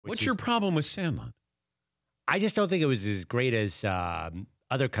What's your problem with Sandlot? I just don't think it was as great as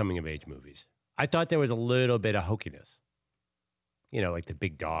other coming-of-age movies. I thought there was a little bit of hokiness. You know, like The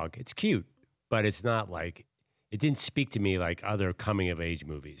Big Dog. It's cute, but it's not like, it didn't speak to me like other coming-of-age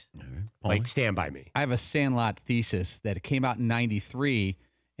movies. Like Stand By Me. I have a Sandlot thesis that it came out in '93,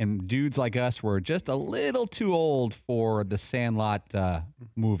 and dudes like us were just a little too old for the Sandlot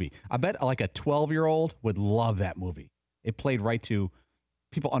movie. I bet like a 12-year-old would love that movie. It played right to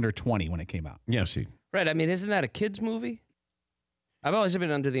people under 20 when it came out. Yeah, see. Right, I mean, isn't that a kid's movie? I've always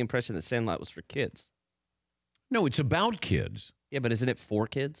been under the impression that Sandlot was for kids. No, it's about kids. Yeah, but isn't it for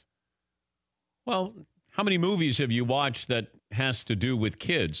kids? Well, how many movies have you watched that has to do with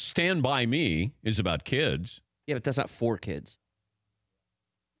kids? Stand By Me is about kids. Yeah, but that's not for kids.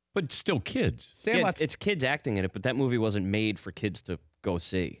 But still kids. Yeah, it's kids acting in it, but that movie wasn't made for kids to go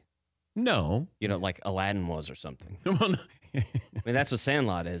see. No. You know, like Aladdin was or something. I mean, that's what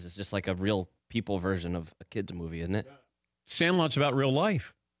Sandlot is. It's just like a real people version of a kid's movie, isn't it? Sandlot's about real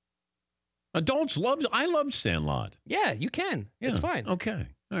life. Adults loved. I loved Sandlot. Yeah, you can. Yeah, it's fine. Okay. All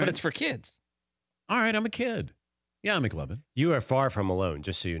but right. it's for kids. All right, I'm a kid. Yeah, I'm McLovin. You are far from alone,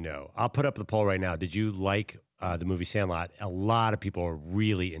 just so you know. I'll put up the poll right now. Did you like the movie Sandlot? A lot of people are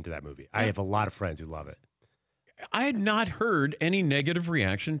really into that movie. I have a lot of friends who love it. I had not heard any negative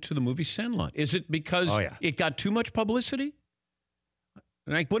reaction to the movie Sandlot. Is it because it got too much publicity?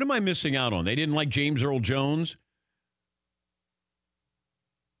 Like, what am I missing out on? They didn't like James Earl Jones?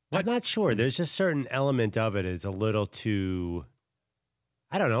 I'm not sure. There's just certain element of it is a little too,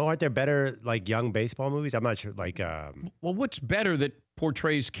 I don't know. Aren't there better like young baseball movies? I'm not sure. Like, well, what's better that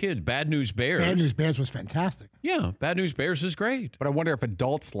portrays kids? Bad News Bears. Bad News Bears was fantastic. Yeah, Bad News Bears is great. But I wonder if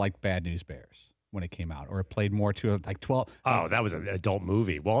adults like Bad News Bears when it came out, or it played more to like 12. Oh, that was an adult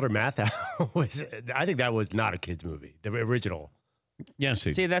movie. Walter Matthau was. I think that was not a kids movie. The original. Yeah.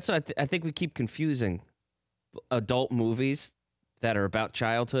 See, that's what I think we keep confusing adult movies that are about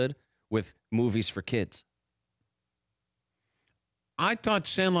childhood with movies for kids. I thought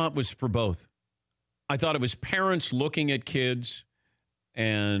Sandlot was for both. I thought it was parents looking at kids,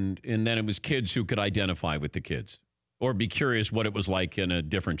 and then it was kids who could identify with the kids or be curious what it was like in a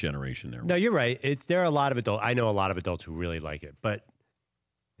different generation. There. No, you're right. There are a lot of adults. I know a lot of adults who really like it, but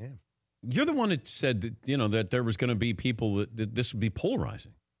yeah. You're the one that said that, you know, that there was going to be people that this would be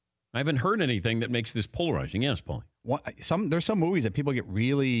polarizing. I haven't heard anything that makes this polarizing. Yes, Paul. There's some movies that people get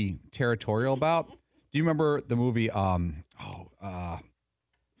really territorial about. Do you remember the movie? What's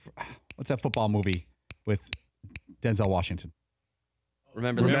that football movie with Denzel Washington?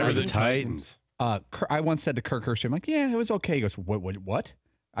 Remember the Titans. I once said to Kirk Herbstreit, I'm like, yeah, it was okay. He goes, what?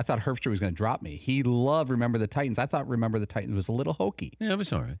 I thought Herbstreit was going to drop me. He loved Remember the Titans. I thought Remember the Titans was a little hokey. Yeah, it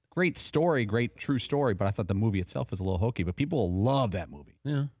was all right. Great story, great true story, but I thought the movie itself was a little hokey. But people love that movie.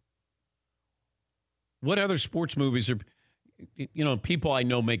 Yeah. What other sports movies are, you know, people I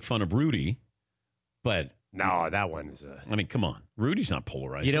know make fun of Rudy, but. No, that one is I mean, come on. Rudy's not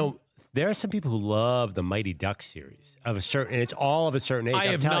polarizing. You know, there are some people who love the Mighty Ducks series of a certain, and it's all of a certain age.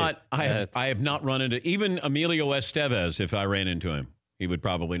 I have not run into, even Emilio Estevez, if I ran into him, he would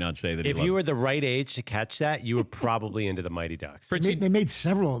probably not say that. If you were the right age to catch that, you were probably into the Mighty Ducks. They made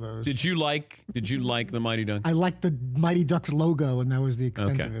several of those. Did you like the Mighty Ducks? I liked the Mighty Ducks logo, and that was the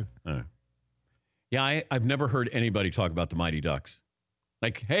extent of it. All right. Yeah, I've never heard anybody talk about the Mighty Ducks.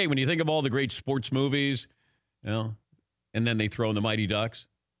 Like, hey, when you think of all the great sports movies, you know, and then they throw in the Mighty Ducks.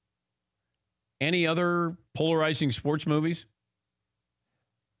 Any other polarizing sports movies?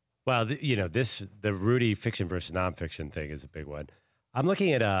 Well, the Rudy fiction versus nonfiction thing is a big one. I'm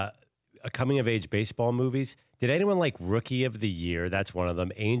looking at a coming-of-age baseball movies. Did anyone like Rookie of the Year? That's one of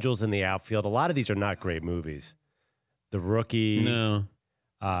them. Angels in the Outfield. A lot of these are not great movies. The Rookie. No.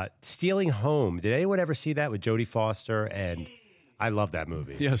 Stealing Home. Did anyone ever see that with Jodie Foster? And I love that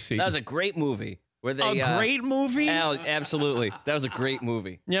movie. Yeah, see. That was a great movie. Where they, a great movie? Absolutely. That was a great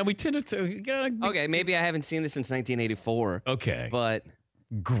movie. Yeah, we tended to. Okay, maybe I haven't seen this since 1984. Okay. But.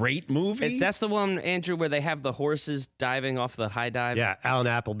 Great movie? That's the one, Andrew, where they have the horses diving off the high dive. Yeah, Alan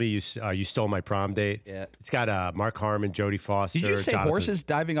Appleby, you Stole My Prom Date. Yeah. It's got Mark Harmon, Jodie Foster. Did you say horses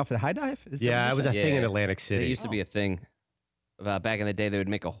diving off the high dive? Yeah, it was a thing in Atlantic City. It used to be a thing. Back in the day, they would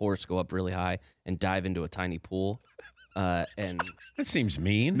make a horse go up really high and dive into a tiny pool. And that seems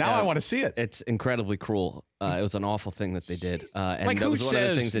mean. Now I want to see it. It's incredibly cruel. It was an awful thing that they did. And like, that was one of the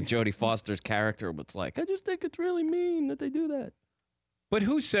things says- that Jodie Foster's character was like, I just think it's really mean that they do that. But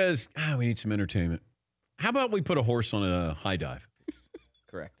who says, we need some entertainment? How about we put a horse on a high dive?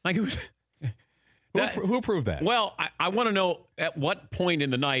 Correct. Like, Who approved that? Well, I want to know at what point in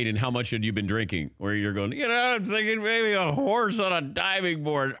the night and how much had you been drinking where you're going, I'm thinking maybe a horse on a diving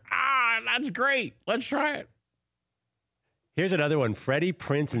board. That's great. Let's try it. Here's another one. Freddie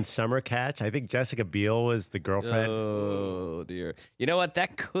Prinze and Summer Catch. I think Jessica Biel was the girlfriend. Oh, dear. You know what?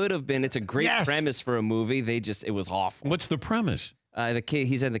 That could have been. It's a great premise for a movie. It was awful. What's the premise?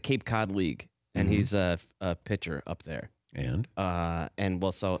 He's in the Cape Cod League, and he's a pitcher up there.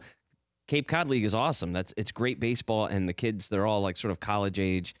 So Cape Cod League is awesome. It's great baseball, and the kids, they're all like sort of college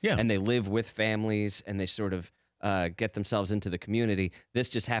age, and they live with families, and they sort of get themselves into the community. This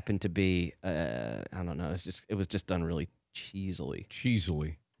just happened to be, I don't know, it was just done really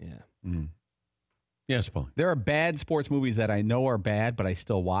cheesily. Yeah. Mm. Yes, Paul. There are bad sports movies that I know are bad, but I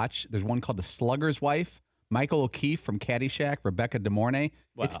still watch. There's one called The Slugger's Wife. Michael O'Keefe from Caddyshack, Rebecca De Mornay.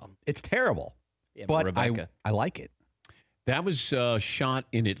 Wow. It's terrible, yeah, but I like it. That was shot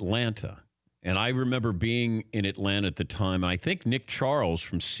in Atlanta, and I remember being in Atlanta at the time. I think Nick Charles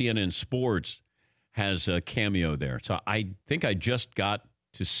from CNN Sports has a cameo there. So I think I just got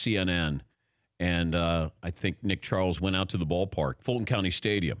to CNN, and I think Nick Charles went out to the ballpark, Fulton County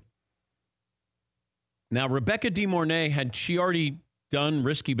Stadium. Now, Rebecca De Mornay, had she already done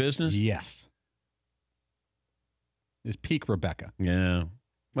Risky Business? Yes. It's peak Rebecca. Yeah.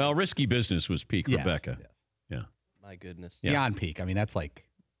 Well, Risky Business was peak Rebecca. Yes. Yeah. My goodness. Yeah. Beyond peak. I mean, that's like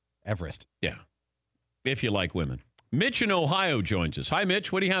Everest. Yeah. If you like women. Mitch in Ohio joins us. Hi,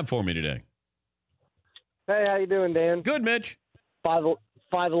 Mitch. What do you have for me today? Hey, how you doing, Dan? Good, Mitch. 5'11",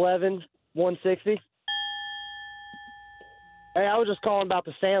 160. Hey, I was just calling about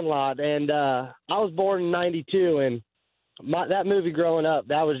the Sandlot, and I was born in '92, and that movie growing up,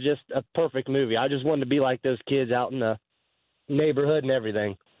 that was just a perfect movie. I just wanted to be like those kids out in the neighborhood and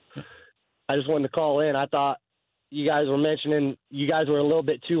everything. I just wanted to call in. I thought you guys were mentioning you guys were a little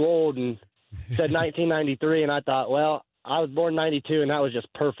bit too old and said 1993, and I thought, well, I was born in '92, and that was just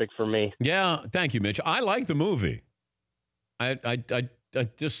perfect for me. Yeah, thank you, Mitch. I like the movie. I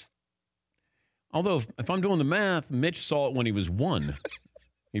just, although if I'm doing the math, Mitch saw it when he was 1.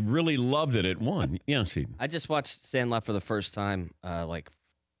 He really loved it at 1. Yes, I just watched Sandlot for the first time like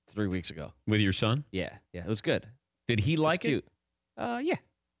 3 weeks ago. With your son? Yeah, it was good. Did he like it? Cute. Yeah.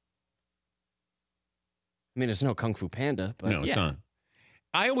 I mean, there's no Kung Fu Panda, but no, it's not.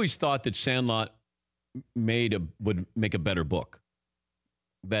 I always thought that Sandlot would make a better book.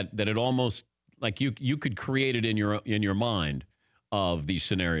 That it almost like you could create it in your mind of these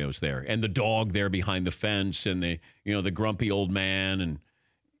scenarios there, and the dog there behind the fence, and the grumpy old man, and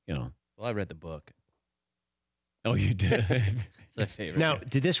Well, I read the book. Oh, you did. It's my favorite. Now,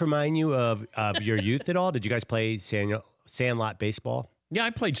 did this remind you of your youth at all? Did you guys play Sandlot baseball? Yeah, I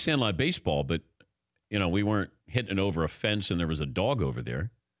played Sandlot baseball, but we weren't hitting it over a fence, and there was a dog over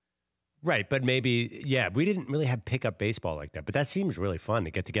there. Right, but maybe, we didn't really have pickup baseball like that. But that seems really fun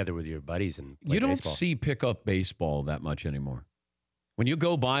to get together with your buddies and play You don't baseball. see pickup baseball that much anymore. When you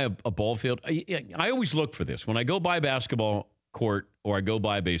go by a ball field, I always look for this. When I go by a basketball court or I go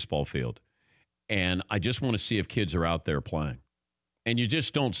by a baseball field, and I just want to see if kids are out there playing. And you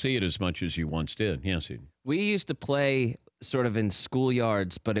just don't see it as much as you once did. Yes, we used to play sort of in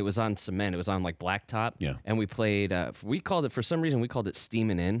schoolyards, but it was on cement. It was on like blacktop. Yeah. And we played, for some reason, we called it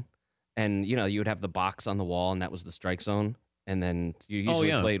steaming in. And, you would have the box on the wall, and that was the strike zone. And then you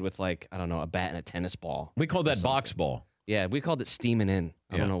usually played with, like, I don't know, a bat and a tennis ball. We called that box ball. Yeah, we called it steaming in.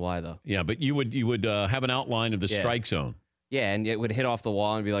 I don't know why, though. Yeah, but you would have an outline of the strike zone. Yeah, and it would hit off the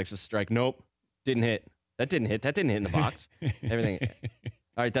wall and be like, it's a strike. Nope, didn't hit. That didn't hit. That didn't hit in the box. Everything.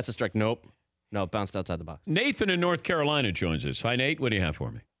 All right, that's a strike. Nope. No, it bounced outside the box. Nathan in North Carolina joins us. Hi, Nate. What do you have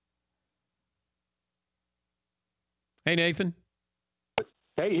for me? Hey, Nathan.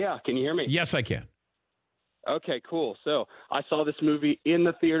 Hey, yeah. Can you hear me? Yes, I can. Okay, cool. So I saw this movie in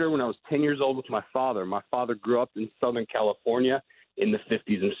the theater when I was 10 years old with my father. My father grew up in Southern California in the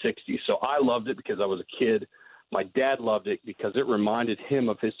 50s and 60s. So I loved it because I was a kid. My dad loved it because it reminded him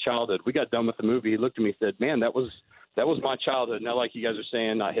of his childhood. We got done with the movie. He looked at me and said, man, that was my childhood. Now, like you guys are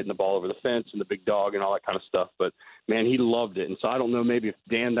saying, not hitting the ball over the fence and the big dog and all that kind of stuff. But, man, he loved it. And so I don't know, maybe if,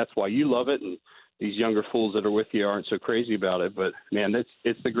 Dan, that's why you love it and these younger fools that are with you aren't so crazy about it. But, man,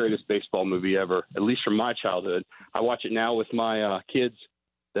 it's the greatest baseball movie ever, at least from my childhood. I watch it now with my kids.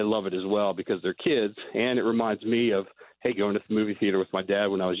 They love it as well because they're kids. And it reminds me of, hey, going to the movie theater with my dad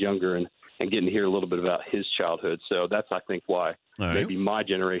when I was younger and getting to hear a little bit about his childhood. So that's, I think, why maybe my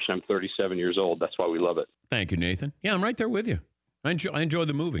generation, I'm 37 years old. That's why we love it. Thank you, Nathan. Yeah, I'm right there with you. I enjoy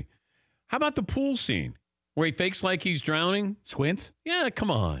the movie. How about the pool scene where he fakes like he's drowning? Squints? Yeah,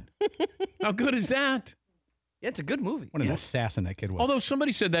 come on. How good is that? Yeah, it's a good movie. What an assassin that kid was. Although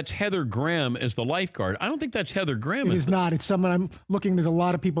somebody said that's Heather Graham as the lifeguard. I don't think that's Heather Graham. It is not. It's someone I'm looking. There's a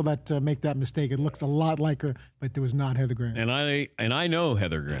lot of people that make that mistake. It looks a lot like her, but there was not Heather Graham. And I know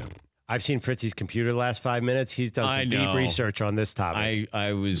Heather Graham. I've seen Fritzy's computer the last 5 minutes. He's done some deep research on this topic.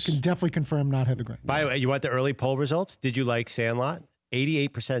 I was. You can definitely confirm not Heather Graham. By the way, you want the early poll results? Did you like Sandlot?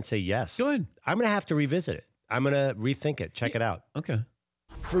 88% say yes. Good. I'm going to have to revisit it. I'm going to rethink it. Check it out. Okay.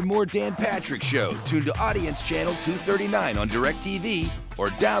 For more Dan Patrick Show, tune to Audience Channel 239 on DirecTV or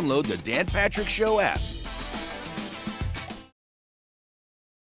download the Dan Patrick Show app.